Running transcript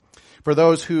For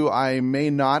those who I may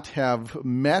not have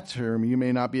met, or you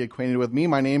may not be acquainted with me,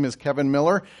 my name is Kevin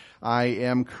Miller. I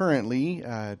am currently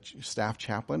staff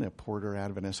chaplain at Porter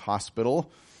Adventist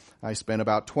Hospital. I spent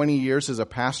about 20 years as a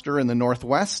pastor in the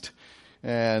Northwest,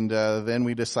 and then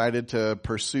we decided to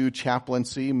pursue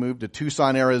chaplaincy, moved to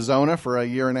Tucson, Arizona for a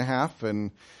year and a half,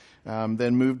 and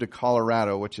then moved to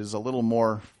Colorado, which is a little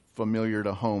more familiar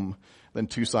to home than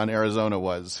Tucson, Arizona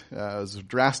was. It was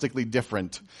drastically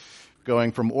different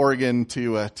going from Oregon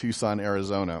to Tucson,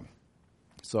 Arizona.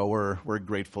 So we're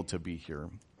grateful to be here.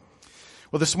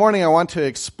 Well, this morning I want to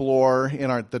explore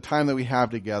in the time that we have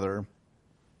together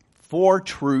 4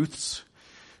 truths,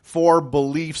 4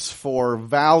 beliefs, 4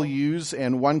 values,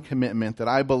 and 1 commitment that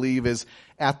I believe is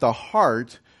at the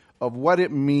heart of what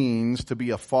it means to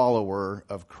be a follower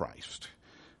of Christ.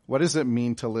 What does it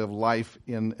mean to live life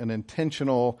in an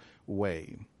intentional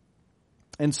way?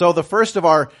 And so the first of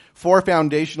our 4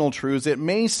 foundational truths, it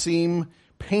may seem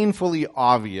painfully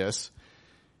obvious,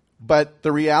 but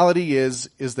the reality is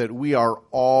that we are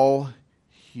all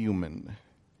human.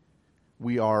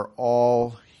 We are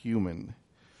all human.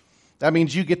 That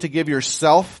means you get to give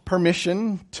yourself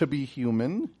permission to be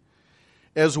human,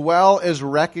 as well as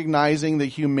recognizing the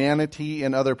humanity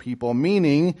in other people,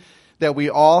 meaning that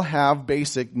we all have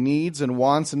basic needs and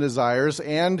wants and desires,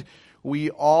 and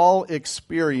we all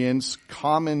experience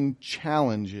common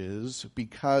challenges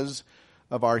because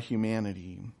of our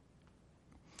humanity.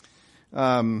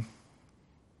 Some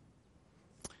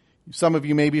of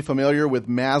you may be familiar with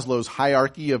Maslow's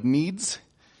hierarchy of needs.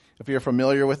 If you're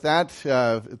familiar with that,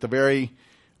 at the very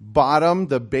bottom,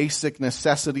 the basic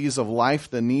necessities of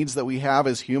life, the needs that we have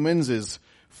as humans is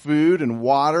food and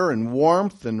water and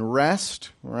warmth and rest,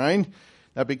 right?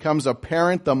 That becomes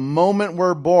apparent the moment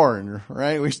we're born,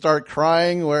 right? We start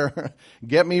crying,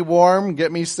 get me warm,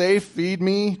 get me safe, feed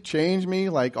me, change me,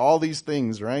 like all these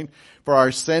things, right? For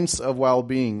our sense of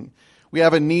well-being. We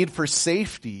have a need for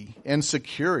safety and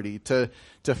security to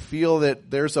feel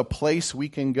that there's a place we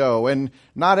can go. And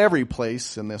not every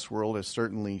place in this world is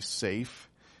certainly safe.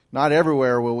 Not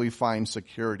everywhere will we find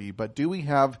security. But do we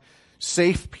have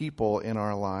safe people in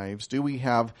our lives? Do we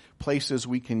have places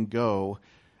we can go?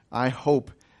 I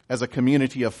hope as a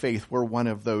community of faith, we're one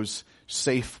of those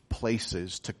safe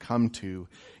places to come to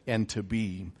and to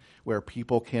be, where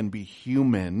people can be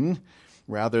human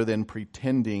rather than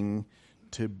pretending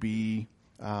to be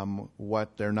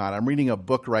what they're not. I'm reading a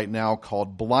book right now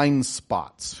called Blind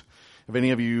Spots. Have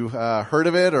any of you heard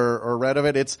of it or read of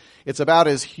it? It's about,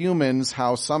 as humans,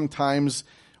 how sometimes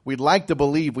we'd like to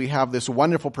believe we have this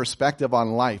wonderful perspective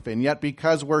on life, and yet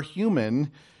because we're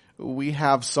human, we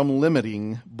have some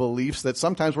limiting beliefs that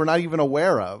sometimes we're not even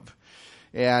aware of.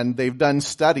 And they've done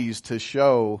studies to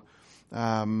show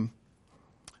that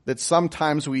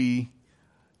sometimes we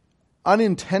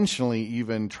unintentionally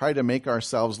even try to make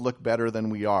ourselves look better than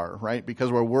we are, right?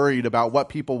 Because we're worried about what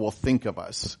people will think of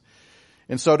us.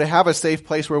 And so to have a safe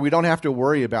place where we don't have to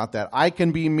worry about that. I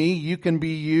can be me, you can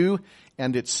be you,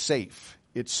 and it's safe.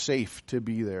 It's safe to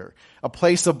be there. A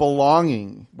place of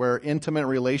belonging where intimate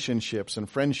relationships and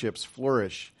friendships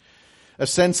flourish. A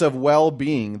sense of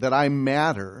well-being, that I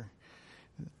matter.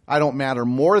 I don't matter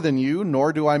more than you,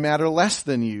 nor do I matter less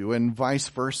than you, and vice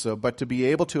versa. But to be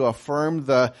able to affirm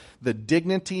the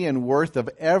dignity and worth of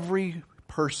every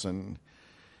person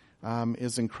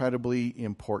is incredibly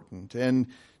important. And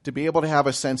to be able to have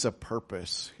a sense of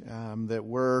purpose, that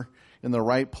we're in the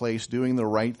right place, doing the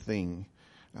right thing,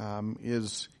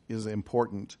 is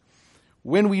important.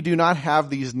 When we do not have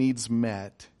these needs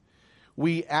met,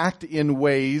 we act in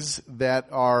ways that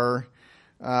are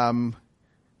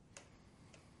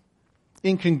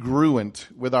incongruent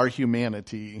with our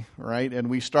humanity, right? And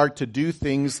we start to do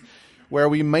things where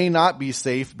we may not be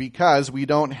safe because we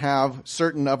don't have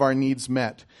certain of our needs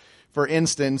met. For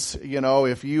instance,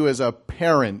 if you as a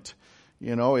parent,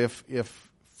 if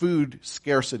food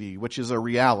scarcity, which is a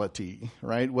reality,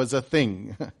 right, was a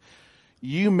thing,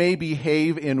 you may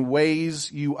behave in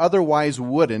ways you otherwise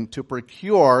wouldn't to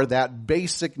procure that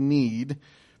basic need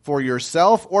for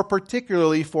yourself or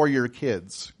particularly for your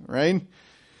kids, right?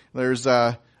 There's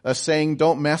a saying,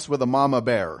 don't mess with a mama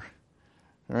bear,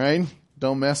 right?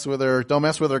 Don't mess with her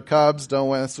cubs,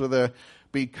 don't mess with her,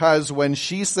 because when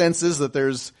she senses that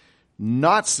there's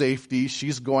not safety,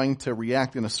 she's going to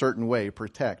react in a certain way,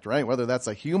 protect, right? Whether that's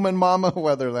a human mama,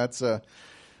 whether that's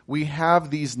we have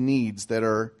these needs that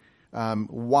are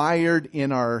wired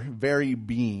in our very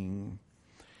being.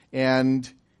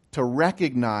 And to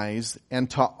recognize and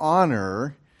to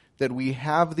honor that we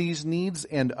have these needs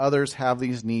and others have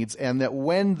these needs, and that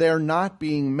when they're not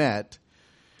being met,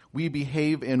 we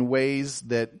behave in ways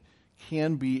that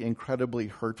can be incredibly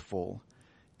hurtful.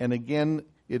 And again,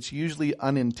 it's usually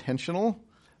unintentional,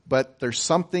 but there's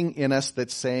something in us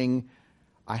that's saying,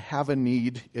 I have a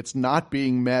need, it's not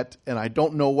being met, and I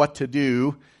don't know what to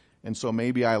do. And so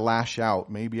maybe I lash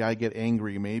out, maybe I get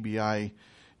angry, maybe I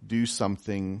do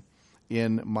something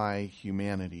in my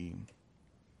humanity.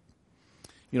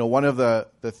 You know, one of the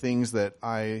things that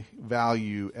I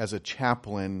value as a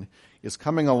chaplain is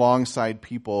coming alongside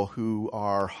people who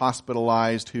are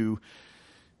hospitalized, who,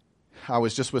 I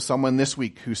was just with someone this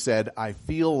week who said, I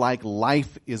feel like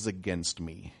life is against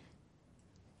me.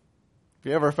 Have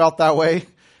you ever felt that way?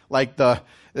 Like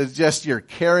it's just you're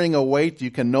carrying a weight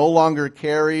you can no longer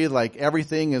carry, like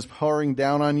everything is pouring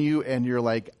down on you, and you're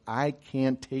like, I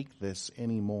can't take this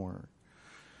anymore.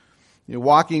 You're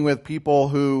walking with people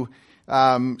who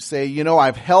say, you know,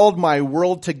 I've held my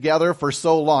world together for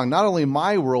so long. Not only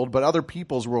my world, but other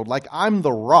people's world. Like I'm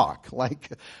the rock. Like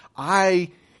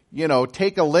I,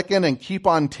 take a licking and keep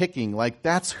on ticking. Like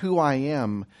that's who I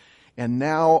am. And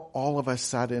now all of a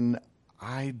sudden,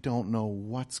 I don't know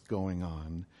what's going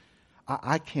on.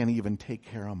 I can't even take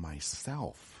care of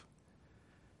myself.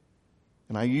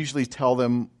 And I usually tell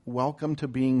them, welcome to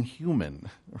being human,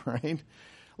 right?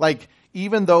 Like,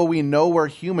 even though we know we're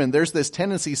human, there's this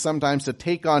tendency sometimes to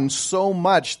take on so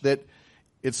much that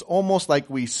it's almost like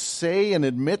we say and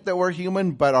admit that we're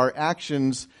human, but our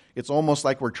actions, it's almost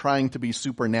like we're trying to be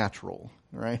supernatural,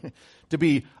 right? To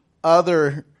be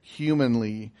other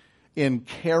humanly in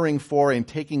caring for and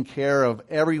taking care of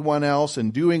everyone else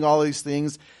and doing all these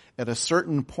things. At a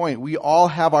certain point, we all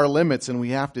have our limits, and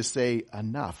we have to say,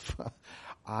 enough.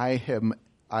 I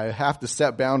have to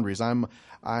set boundaries. I'm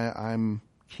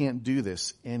can't do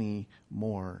this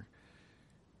anymore.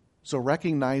 So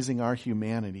recognizing our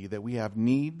humanity, that we have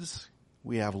needs,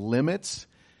 we have limits,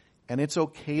 and it's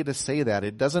okay to say that.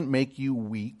 It doesn't make you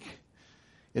weak.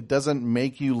 It doesn't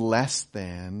make you less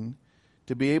than.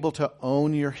 To be able to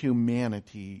own your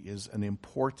humanity is an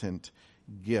important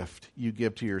gift you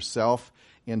give to yourself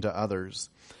and to others.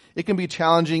 It can be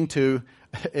challenging to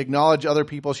acknowledge other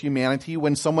people's humanity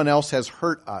when someone else has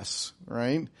hurt us,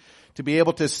 right? To be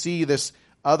able to see this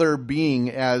other being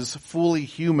as fully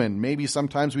human. Maybe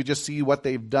sometimes we just see what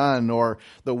they've done or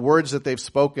the words that they've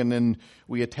spoken, and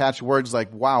we attach words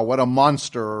like, wow, what a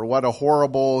monster, or what a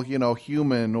horrible,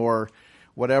 human, or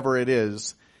whatever it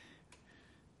is.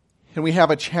 And we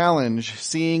have a challenge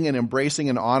seeing and embracing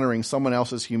and honoring someone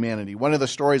else's humanity. One of the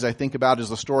stories I think about is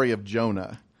the story of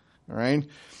Jonah. All right?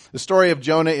 The story of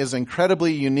Jonah is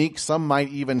incredibly unique. Some might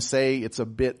even say it's a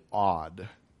bit odd.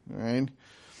 All right?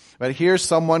 But here's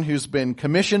someone who's been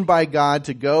commissioned by God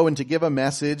to go and to give a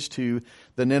message to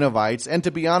the Ninevites. And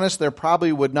to be honest, there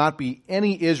probably would not be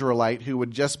any Israelite who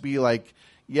would just be like,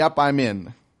 yep, I'm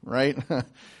in. Right?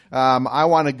 I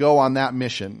want to go on that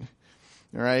mission.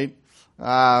 All right?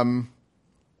 I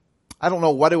don't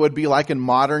know what it would be like in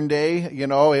modern day.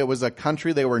 It was a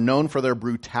country, they were known for their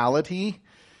brutality.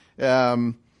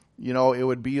 It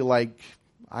would be like,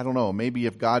 I don't know, maybe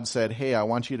if God said, hey, I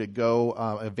want you to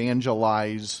go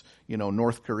evangelize,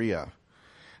 North Korea.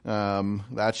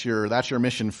 That's your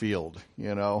mission field,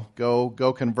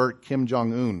 go convert Kim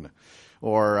Jong-un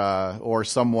or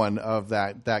someone of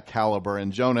that caliber.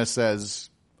 And Jonah says,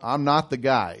 I'm not the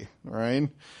guy, right?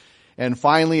 And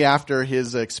finally, after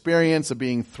his experience of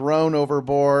being thrown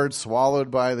overboard,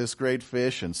 swallowed by this great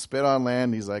fish, and spit on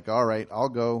land, he's like, all right, I'll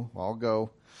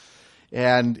go.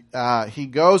 And he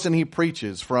goes and he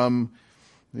preaches from,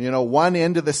 one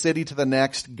end of the city to the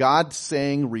next, God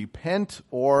saying, repent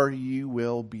or you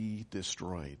will be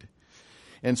destroyed.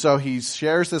 And so he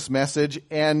shares this message,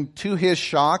 and to his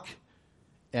shock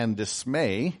and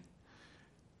dismay,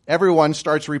 everyone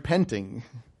starts repenting.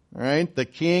 Right? The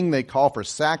king, they call for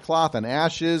sackcloth and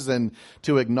ashes and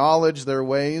to acknowledge their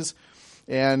ways.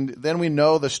 And then we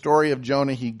know the story of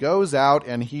Jonah. He goes out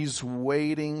and he's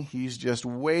waiting. He's just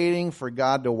waiting for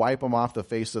God to wipe him off the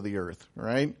face of the earth,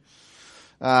 right?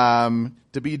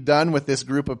 To be done with this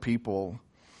group of people.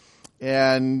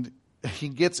 And he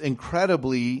gets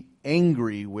incredibly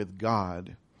angry with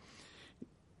God.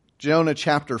 Jonah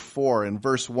chapter 4 and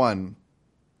verse 1.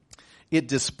 It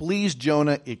displeased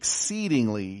Jonah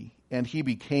exceedingly, and he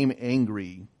became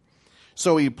angry.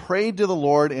 So he prayed to the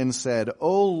Lord and said,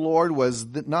 O Lord, was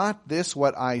not this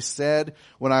what I said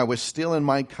when I was still in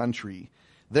my country?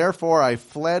 Therefore I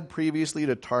fled previously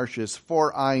to Tarshish,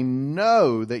 for I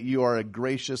know that you are a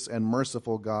gracious and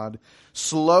merciful God,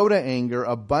 slow to anger,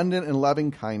 abundant in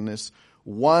loving kindness,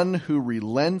 one who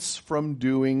relents from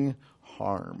doing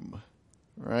harm.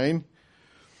 Right?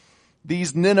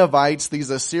 these Ninevites, these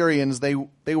Assyrians, they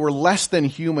were less than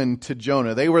human to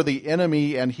Jonah. They were the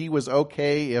enemy, and he was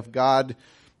okay if God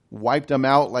wiped them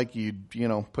out like you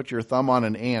put your thumb on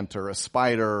an ant or a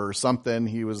spider or something.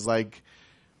 He was like,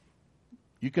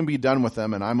 you can be done with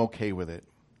them, and I'm okay with it.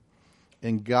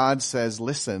 And God says,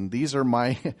 listen, these are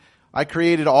I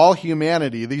created all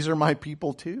humanity. These are my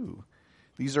people too.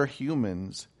 These are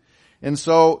humans. And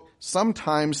so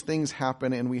sometimes things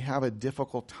happen and we have a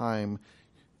difficult time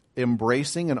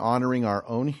embracing and honoring our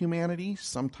own humanity.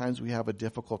 Sometimes we have a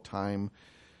difficult time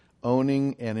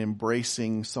owning and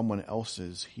embracing someone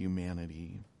else's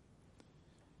humanity.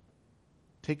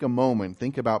 Take a moment,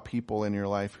 think about people in your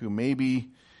life who maybe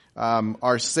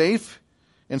are safe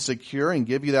and secure and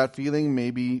give you that feeling.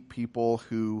 Maybe people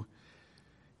who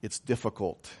it's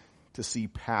difficult to see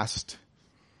past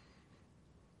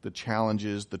the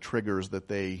challenges, the triggers that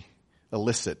they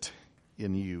elicit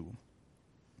in you.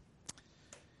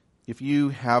 If you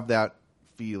have that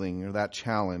feeling or that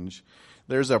challenge,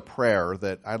 there's a prayer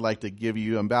that I'd like to give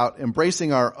you about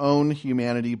embracing our own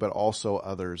humanity, but also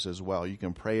others as well. You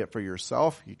can pray it for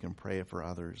yourself. You can pray it for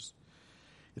others.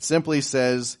 It simply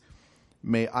says,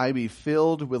 may I be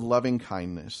filled with loving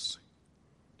kindness.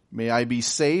 May I be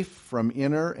safe from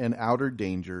inner and outer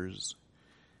dangers.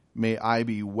 May I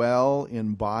be well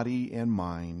in body and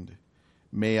mind.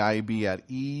 May I be at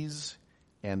ease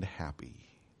and happy.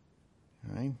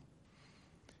 All right?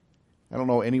 I don't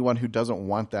know anyone who doesn't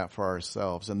want that for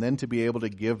ourselves. And then to be able to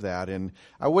give that. And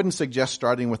I wouldn't suggest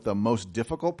starting with the most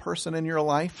difficult person in your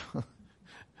life. All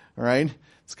right?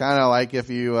 It's kind of like if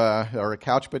you are a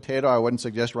couch potato, I wouldn't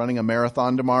suggest running a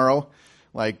marathon tomorrow.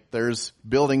 Like there's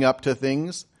building up to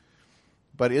things.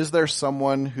 But is there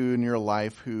someone who in your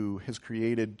life who has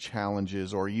created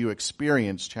challenges or you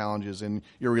experience challenges in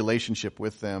your relationship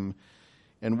with them?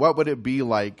 And what would it be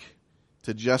like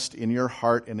to just in your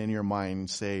heart and in your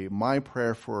mind say, my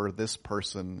prayer for this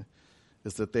person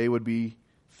is that they would be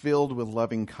filled with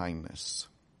loving kindness,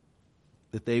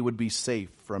 that they would be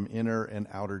safe from inner and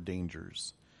outer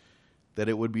dangers, that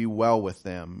it would be well with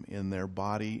them in their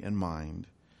body and mind,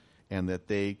 and that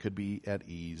they could be at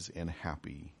ease and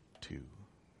happy too.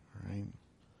 Right?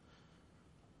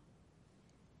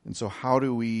 And so how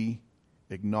do we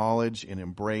acknowledge and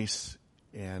embrace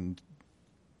and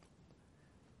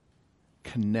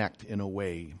connect in a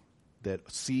way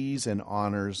that sees and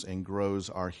honors and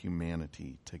grows our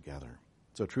humanity together?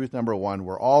 So truth number one,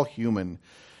 we're all human.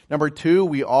 Number two,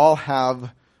 we all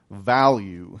have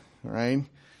value, right?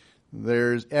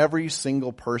 Every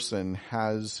single person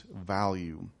has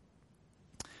value.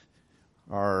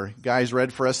 Our guys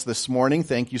read for us this morning.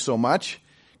 Thank you so much.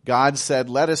 God said,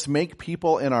 let us make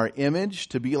people in our image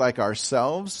to be like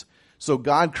ourselves. So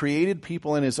God created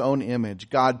people in his own image.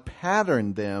 God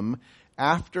patterned them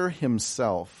after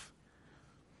himself.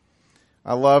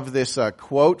 I love this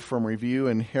quote from Review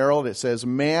and Herald. It says,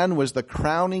 man was the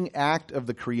crowning act of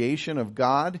the creation of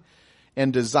God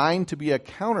and designed to be a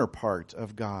counterpart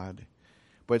of God.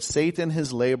 But Satan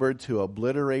has labored to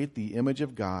obliterate the image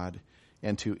of God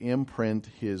and to imprint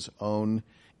his own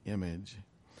image.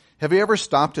 Have you ever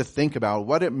stopped to think about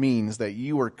what it means that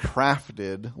you were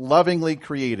crafted, lovingly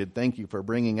created? Thank you for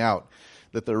bringing out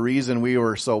that the reason we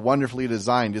were so wonderfully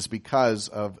designed is because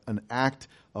of an act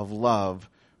of love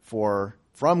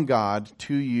from God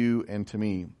to you and to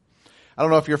me. I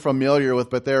don't know if you're familiar with,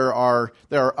 but there are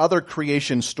other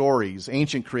creation stories,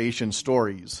 ancient creation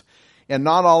stories. And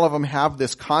not all of them have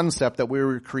this concept that we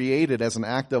were created as an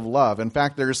act of love. In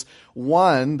fact, there's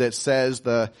one that says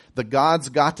the gods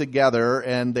got together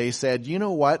and they said, you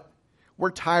know what?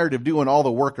 We're tired of doing all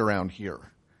the work around here.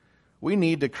 We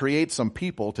need to create some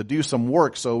people to do some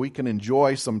work so we can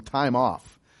enjoy some time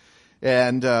off.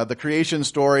 And the creation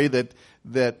story that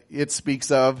it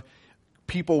speaks of,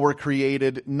 people were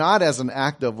created not as an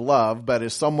act of love, but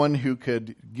as someone who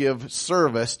could give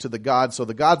service to the gods so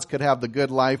the gods could have the good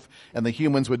life and the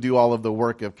humans would do all of the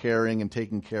work of caring and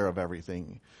taking care of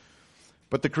everything.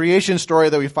 But the creation story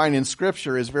that we find in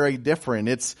Scripture is very different.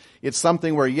 It's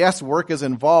something where, yes, work is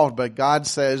involved, but God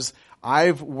says,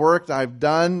 I've worked, I've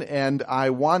done, and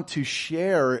I want to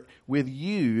share with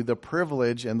you the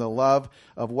privilege and the love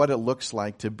of what it looks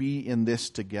like to be in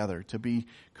this together, to be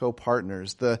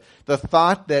co-partners. The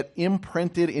thought that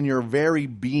imprinted in your very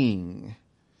being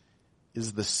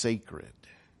is the sacred.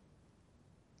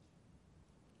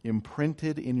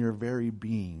 Imprinted in your very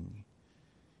being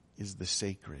is the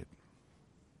sacred.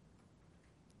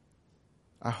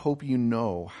 I hope you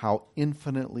know how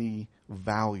infinitely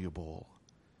valuable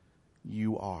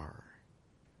you are.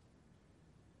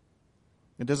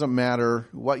 It doesn't matter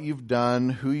what you've done,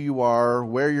 who you are,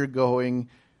 where you're going,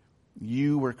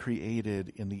 You were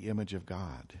created in the image of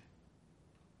God.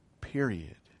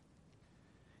 Period.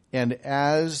 And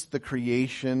as the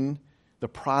creation, the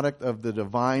product of the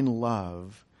divine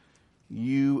love,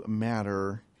 you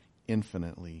matter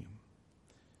infinitely.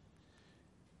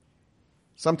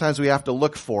 Sometimes we have to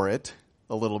look for it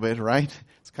a little bit, right?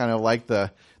 It's kind of like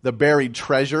the buried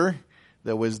treasure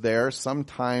that was there.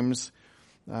 Sometimes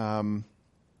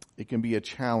it can be a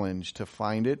challenge to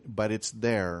find it, but it's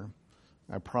there.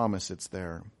 I promise it's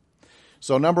there.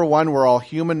 So number one, we're all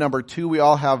human. Number two, we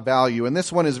all have value. And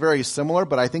this one is very similar,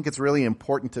 but I think it's really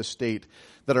important to state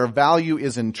that our value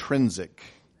is intrinsic.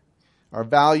 Our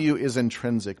value is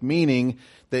intrinsic, meaning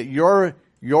that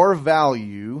your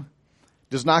value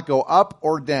does not go up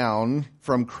or down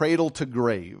from cradle to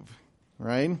grave,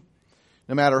 right?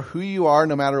 No matter who you are,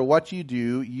 no matter what you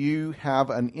do, you have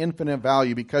an infinite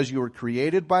value because you were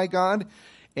created by God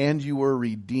and you were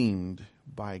redeemed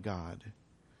by God.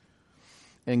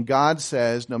 And God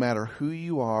says, no matter who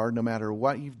you are, no matter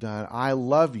what you've done, I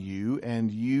love you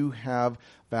and you have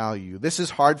value. This is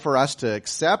hard for us to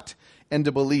accept and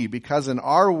to believe because in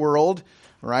our world,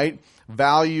 right,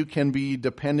 value can be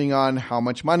depending on how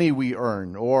much money we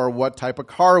earn or what type of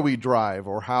car we drive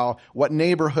or what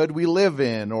neighborhood we live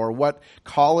in or what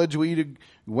college we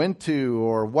went to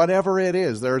or whatever it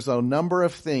is. There's a number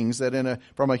of things that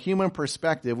from a human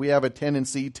perspective, we have a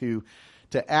tendency to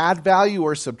add value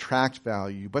or subtract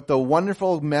value. But the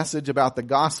wonderful message about the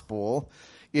gospel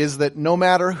is that no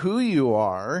matter who you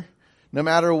are, no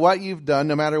matter what you've done,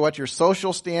 no matter what your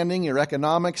social standing, your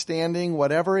economic standing,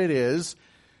 whatever it is,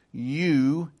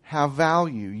 you have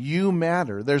value. You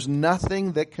matter. There's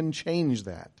nothing that can change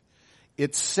that.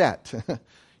 It's set.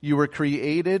 You were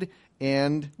created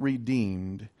and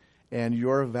redeemed, and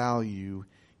your value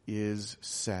is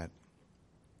set.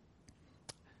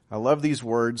 I love these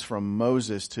words from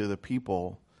Moses to the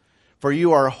people. For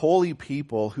you are a holy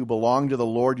people who belong to the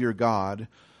Lord your God.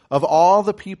 Of all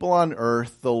the people on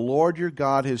earth, the Lord your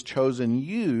God has chosen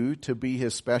you to be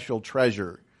his special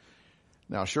treasure.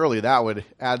 Now, surely that would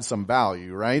add some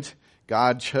value, right?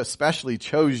 God especially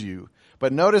chose you.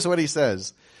 But notice what he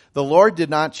says. The Lord did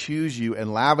not choose you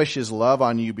and lavish his love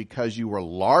on you because you were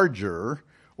larger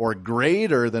or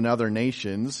greater than other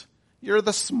nations. You're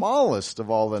the smallest of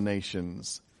all the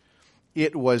nations.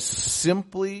 It was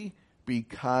simply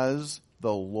because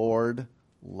the Lord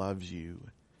loves you.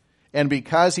 And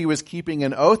because he was keeping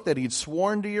an oath that he'd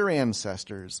sworn to your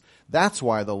ancestors. That's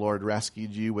why the Lord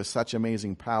rescued you with such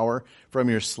amazing power from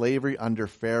your slavery under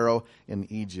Pharaoh in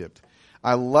Egypt.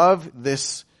 I love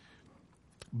this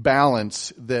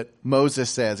balance that Moses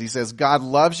says. He says, God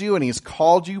loves you and he's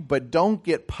called you, but don't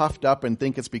get puffed up and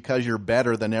think it's because you're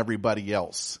better than everybody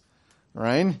else.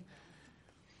 Right?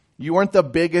 You weren't the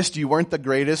biggest, you weren't the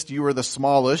greatest, you were the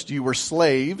smallest, you were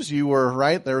slaves, you were,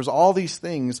 right? There's all these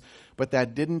things, but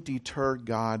that didn't deter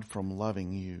God from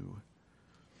loving you.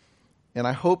 And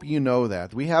I hope you know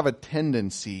that. We have a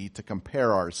tendency to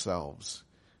compare ourselves,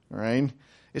 right?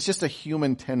 It's just a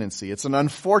human tendency. It's an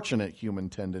unfortunate human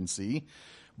tendency,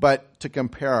 but to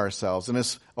compare ourselves. And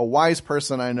as a wise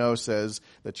person I know says,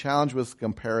 the challenge with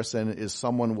comparison is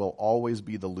someone will always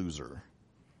be the loser.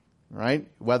 Right?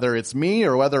 Whether it's me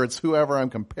or whether it's whoever I'm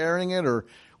comparing it or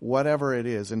whatever it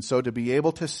is. And so to be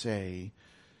able to say,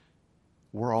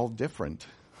 we're all different.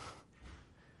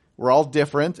 We're all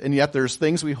different, and yet there's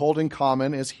things we hold in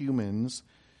common as humans,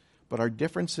 but our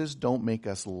differences don't make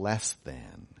us less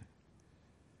than.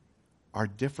 Our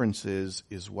differences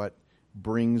is what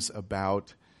brings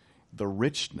about the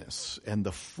richness and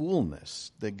the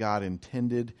fullness that God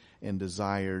intended and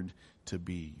desired to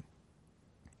be.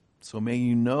 So may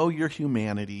you know your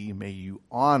humanity, may you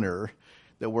honor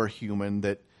that we're human,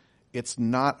 that it's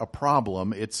not a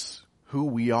problem, it's who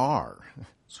we are.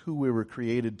 It's who we were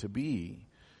created to be.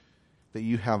 That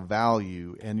you have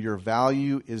value, and your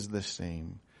value is the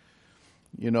same.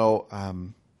 You know,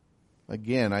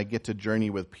 again, I get to journey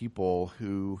with people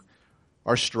who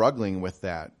are struggling with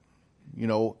that. You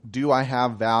know, do I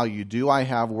have value? Do I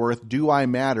have worth? Do I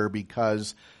matter?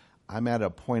 Because I'm at a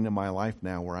point in my life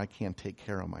now where I can't take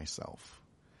care of myself.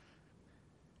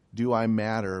 Do I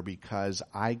matter because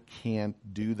I can't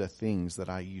do the things that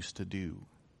I used to do?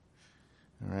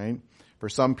 All right? For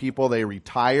some people, they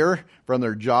retire from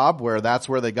their job where that's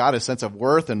where they got a sense of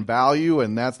worth and value,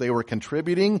 and they were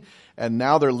contributing, and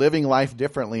now they're living life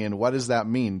differently. And what does that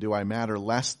mean? Do I matter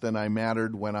less than I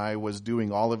mattered when I was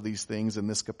doing all of these things in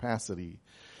this capacity?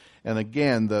 And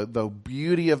again, the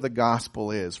beauty of the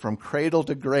gospel is from cradle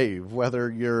to grave, whether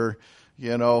you're,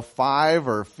 5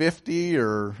 or 50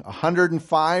 or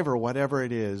 105 or whatever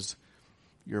it is,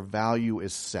 your value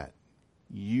is set.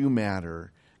 You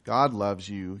matter. God loves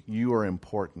you. You are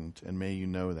important, and may you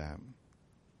know that.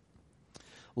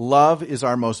 Love is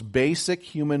our most basic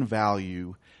human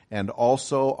value and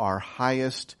also our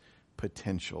highest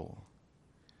potential.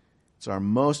 It's our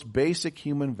most basic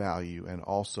human value and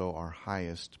also our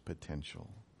highest potential.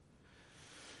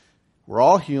 We're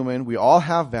all human. We all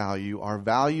have value. Our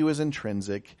value is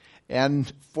intrinsic.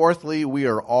 And fourthly, we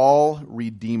are all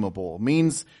redeemable. It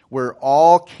means we're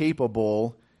all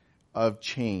capable of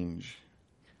change.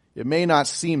 It may not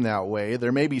seem that way.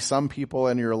 There may be some people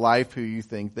in your life who you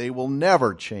think they will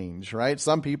never change, right?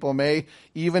 Some people may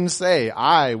even say,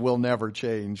 I will never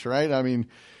change, right? I mean,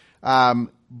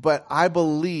 but I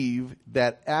believe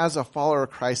that as a follower of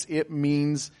Christ, it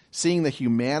means seeing the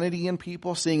humanity in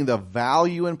people, seeing the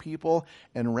value in people,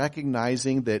 and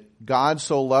recognizing that God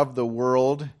so loved the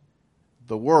world,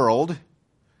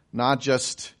 not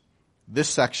just this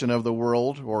section of the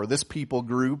world or this people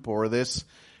group or this.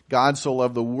 God so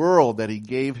loved the world that he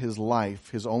gave his life,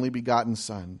 his only begotten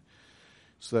Son,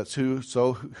 so that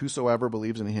whosoever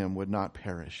believes in him would not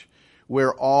perish.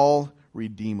 We're all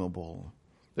redeemable.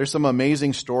 There's some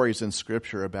amazing stories in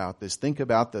Scripture about this. Think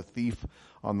about the thief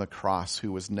on the cross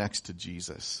who was next to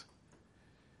Jesus.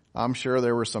 I'm sure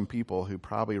there were some people who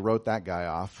probably wrote that guy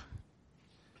off,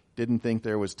 didn't think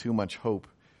there was too much hope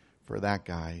for that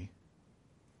guy.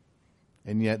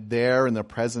 And yet there in the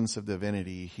presence of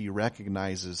divinity, he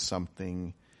recognizes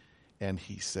something and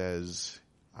he says,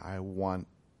 I want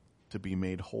to be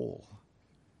made whole.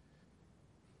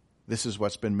 This is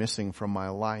what's been missing from my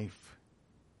life.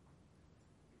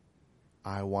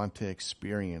 I want to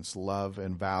experience love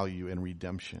and value and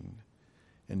redemption.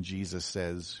 And Jesus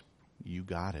says, you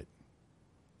got it.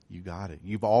 You got it.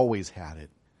 You've always had it.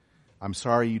 I'm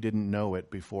sorry you didn't know it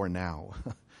before now.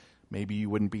 Maybe you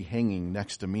wouldn't be hanging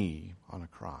next to me on a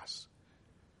cross.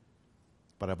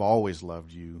 But I've always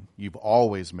loved you. You've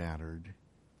always mattered.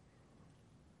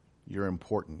 You're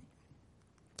important.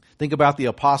 Think about the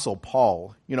Apostle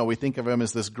Paul. You know, we think of him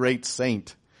as this great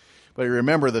saint. But you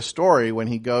remember the story when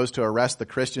he goes to arrest the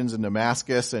Christians in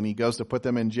Damascus and he goes to put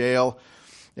them in jail.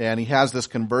 And he has this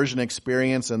conversion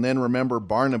experience. And then remember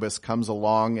Barnabas comes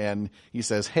along and he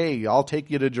says, hey, I'll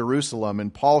take you to Jerusalem.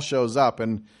 And Paul shows up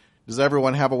and does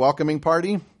everyone have a welcoming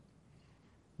party?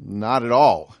 Not at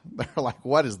all. They're like,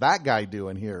 what is that guy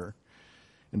doing here?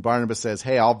 And Barnabas says,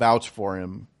 hey, I'll vouch for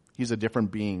him. He's a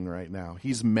different being right now.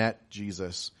 He's met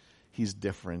Jesus. He's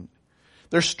different.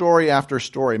 There's story after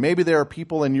story. Maybe there are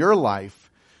people in your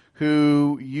life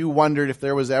who you wondered if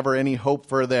there was ever any hope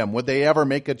for them. Would they ever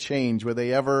make a change? Would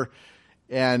they ever?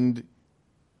 And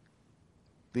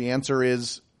the answer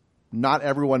is not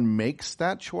everyone makes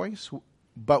that choice,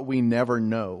 but we never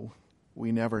know.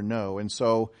 We never know. And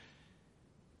so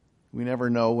we never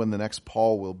know when the next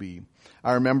Paul will be.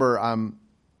 I remember in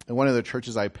one of the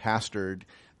churches I pastored,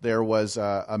 there was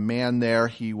a man there.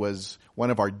 He was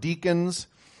one of our deacons,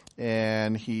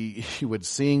 and he would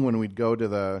sing when we'd go to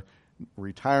the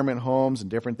retirement homes and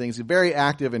different things. He's very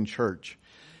active in church.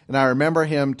 And I remember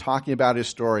him talking about his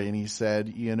story, and he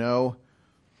said, you know,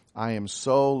 I am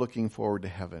so looking forward to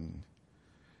heaven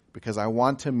because I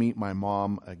want to meet my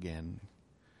mom again.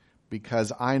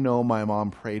 Because I know my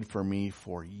mom prayed for me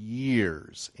for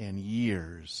years and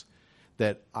years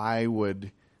that I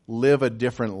would live a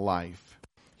different life.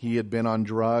 He had been on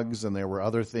drugs and there were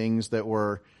other things that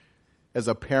were, as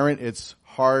a parent, it's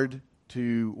hard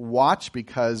to watch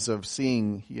because of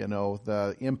seeing, you know,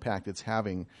 the impact it's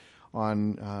having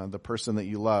on the person that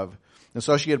you love. And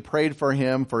so she had prayed for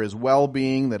him, for his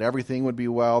well-being, that everything would be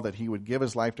well, that he would give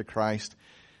his life to Christ.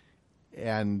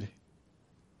 And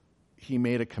he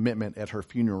made a commitment at her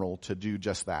funeral to do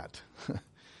just that.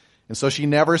 And so she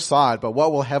never saw it, but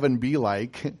what will heaven be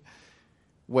like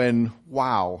when,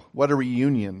 wow, what a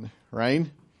reunion, right?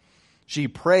 She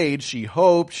prayed, she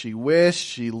hoped, she wished,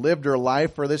 she lived her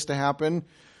life for this to happen.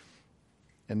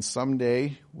 And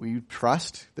someday we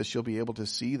trust that she'll be able to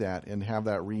see that and have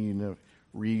that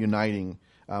reuniting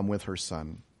with her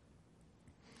son.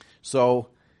 So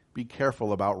be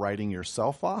careful about writing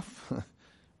yourself off.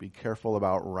 Be careful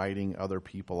about writing other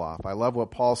people off. I love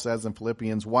what Paul says in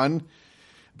Philippians 1,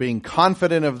 being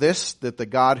confident of this, that the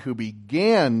God who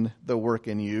began the work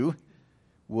in you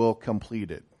will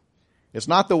complete it. It's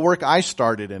not the work I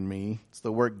started in me. It's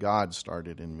the work God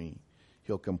started in me.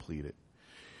 He'll complete it.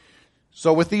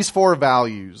 So with these four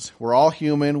values, we're all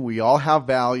human. We all have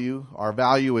value. Our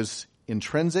value is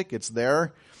intrinsic. It's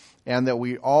there. And that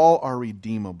we all are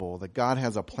redeemable. That God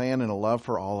has a plan and a love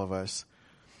for all of us.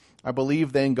 I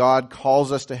believe then God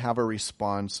calls us to have a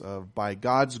response of, by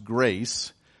God's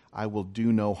grace, I will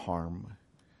do no harm.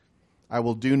 I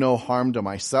will do no harm to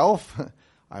myself.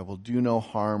 I will do no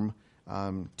harm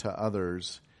to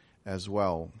others as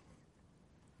well.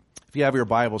 If you have your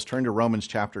Bibles, turn to Romans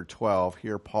chapter 12.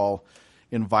 Here Paul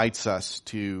invites us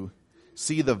to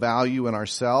see the value in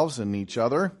ourselves and each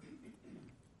other.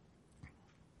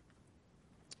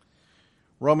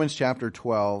 Romans chapter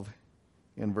 12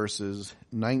 in verses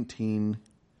 19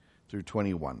 through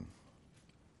 21.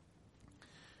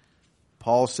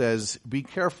 Paul says, "Be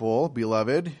careful,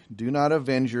 beloved, do not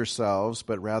avenge yourselves,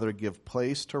 but rather give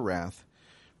place to wrath.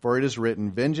 For it is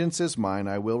written, 'Vengeance is mine,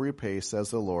 I will repay,'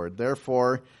 says the Lord.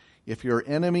 Therefore, if your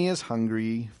enemy is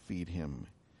hungry, feed him.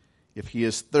 If he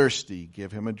is thirsty,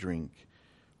 give him a drink.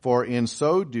 For in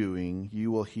so doing,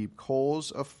 you will heap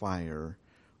coals of fire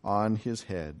on his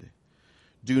head.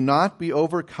 Do not be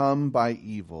overcome by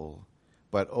evil,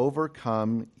 but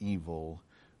overcome evil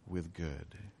with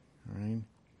good." All right?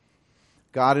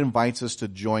 God invites us to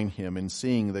join him in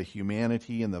seeing the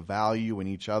humanity and the value in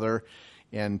each other,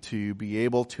 and to be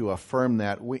able to affirm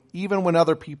that even when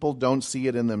other people don't see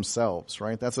it in themselves,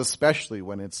 right? That's especially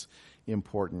when it's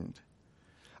important.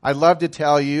 I'd love to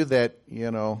tell you that,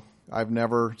 I've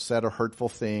never said a hurtful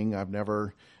thing. I've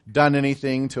never done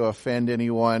anything to offend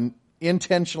anyone,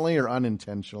 intentionally or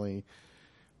unintentionally,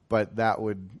 but that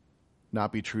would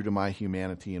not be true to my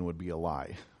humanity and would be a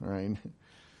lie, right?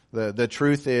 The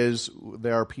truth is,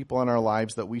 there are people in our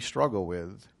lives that we struggle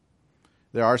with.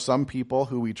 There are some people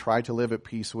who we try to live at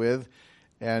peace with,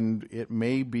 and it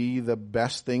may be the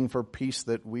best thing for peace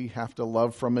that we have to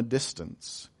love from a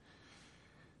distance.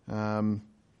 The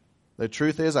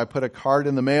truth is, I put a card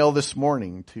in the mail this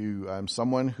morning to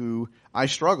someone who I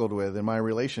struggled with in my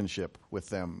relationship with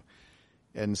them,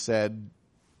 and said,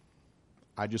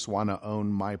 I just want to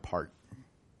own my part.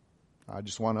 I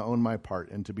just want to own my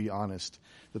part, and to be honest,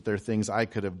 that there are things I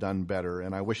could have done better,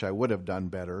 and I wish I would have done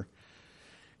better.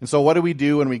 And so what do we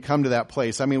do when we come to that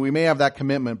place? I mean, we may have that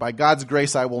commitment. By God's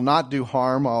grace, I will not do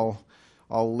harm.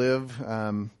 I'll live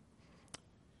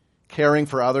caring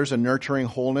for others and nurturing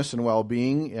wholeness and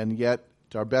well-being, and yet,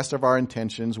 to our best of our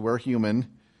intentions, we're human.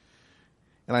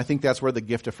 And I think that's where the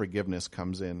gift of forgiveness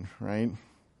comes in, right?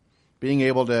 Being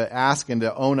able to ask and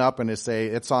to own up and to say,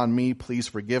 it's on me, please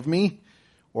forgive me,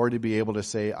 or to be able to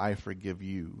say, I forgive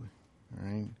you,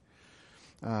 right?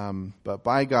 But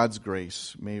by God's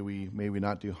grace, may we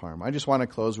not do harm. I just want to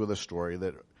close with a story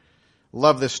that,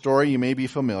 love this story. You may be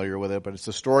familiar with it, but it's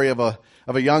the story of a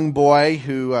young boy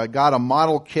who got a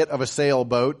model kit of a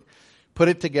sailboat, put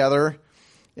it together,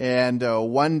 and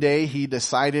one day he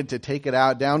decided to take it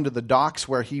out down to the docks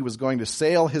where he was going to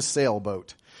sail his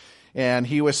sailboat. And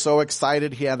he was so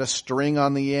excited, he had a string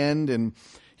on the end, and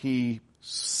he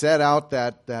set out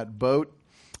that boat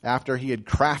after he had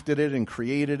crafted it and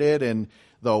created it, and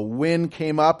the wind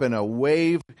came up and a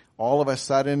wave. All of a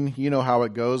sudden, you know how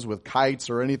it goes with kites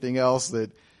or anything else,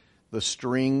 that the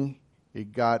string,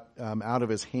 it got out of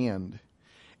his hand.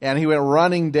 And he went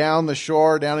running down the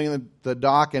shore, down in the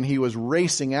dock, and he was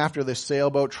racing after this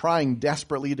sailboat, trying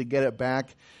desperately to get it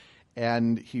back.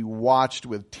 And he watched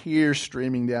with tears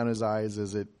streaming down his eyes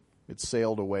as it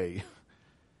sailed away.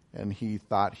 And he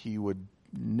thought he would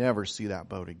never see that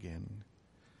boat again.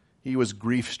 He was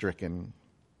grief-stricken.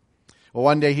 Well,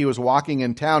 one day he was walking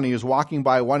in town. He was walking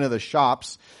by one of the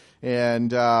shops,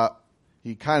 and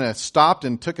he kind of stopped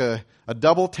and took a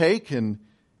double take, and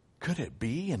could it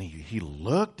be? And he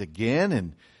looked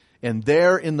again, and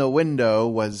there in the window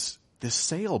was this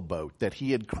sailboat that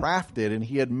he had crafted and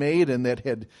he had made, and that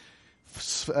had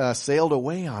sailed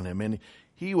away on him. And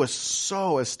he was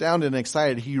so astounded and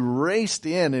excited. He raced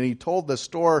in and he told the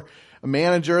store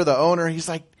manager, the owner, he's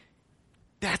like,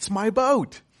 that's my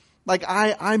boat. Like,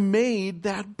 I made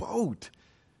that boat,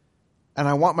 and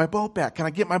I want my boat back. Can I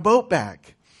get my boat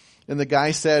back? And the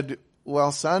guy said,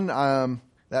 well, son,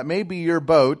 that may be your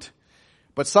boat,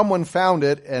 but someone found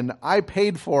it and I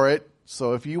paid for it.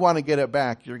 So if you want to get it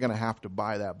back, you're going to have to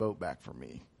buy that boat back from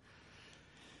me.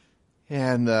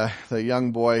 And the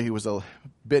young boy, he was a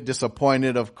bit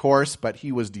disappointed, of course, but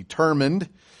he was determined.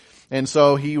 And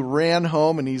so he ran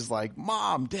home and he's like,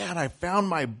 Mom, Dad, I found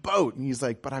my boat. And he's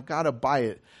like, but I've got to buy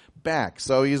it back.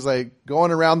 So he's like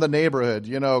going around the neighborhood,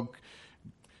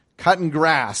 cutting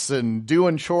grass and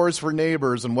doing chores for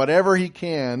neighbors and whatever he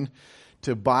can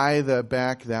to buy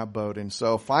back that boat. And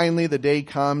so finally the day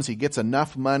comes, he gets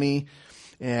enough money,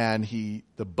 and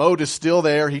the boat is still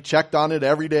there. He checked on it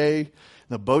every day.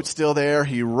 The boat's still there.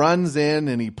 He runs in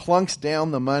and he plunks down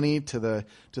the money to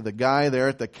the guy there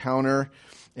at the counter,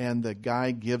 and the guy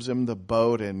gives him the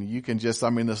boat, and you can just,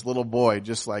 this little boy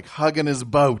just like hugging his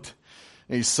boat.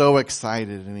 And he's so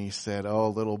excited, and he said, oh,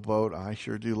 little boat, I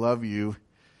sure do love you.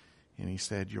 And he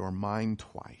said, you're mine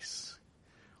twice.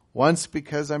 Once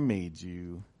because I made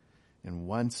you, and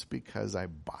once because I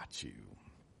bought you.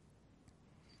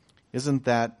 Isn't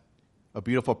that a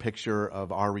beautiful picture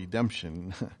of our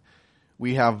redemption?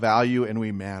 We have value and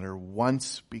we matter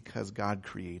once because God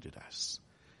created us,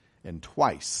 and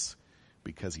twice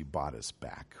because he bought us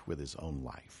back with his own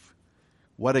life.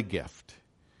 What a gift.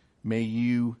 May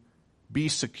you be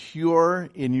secure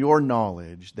in your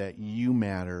knowledge that you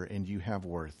matter and you have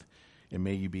worth, and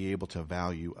may you be able to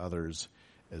value others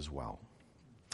as well.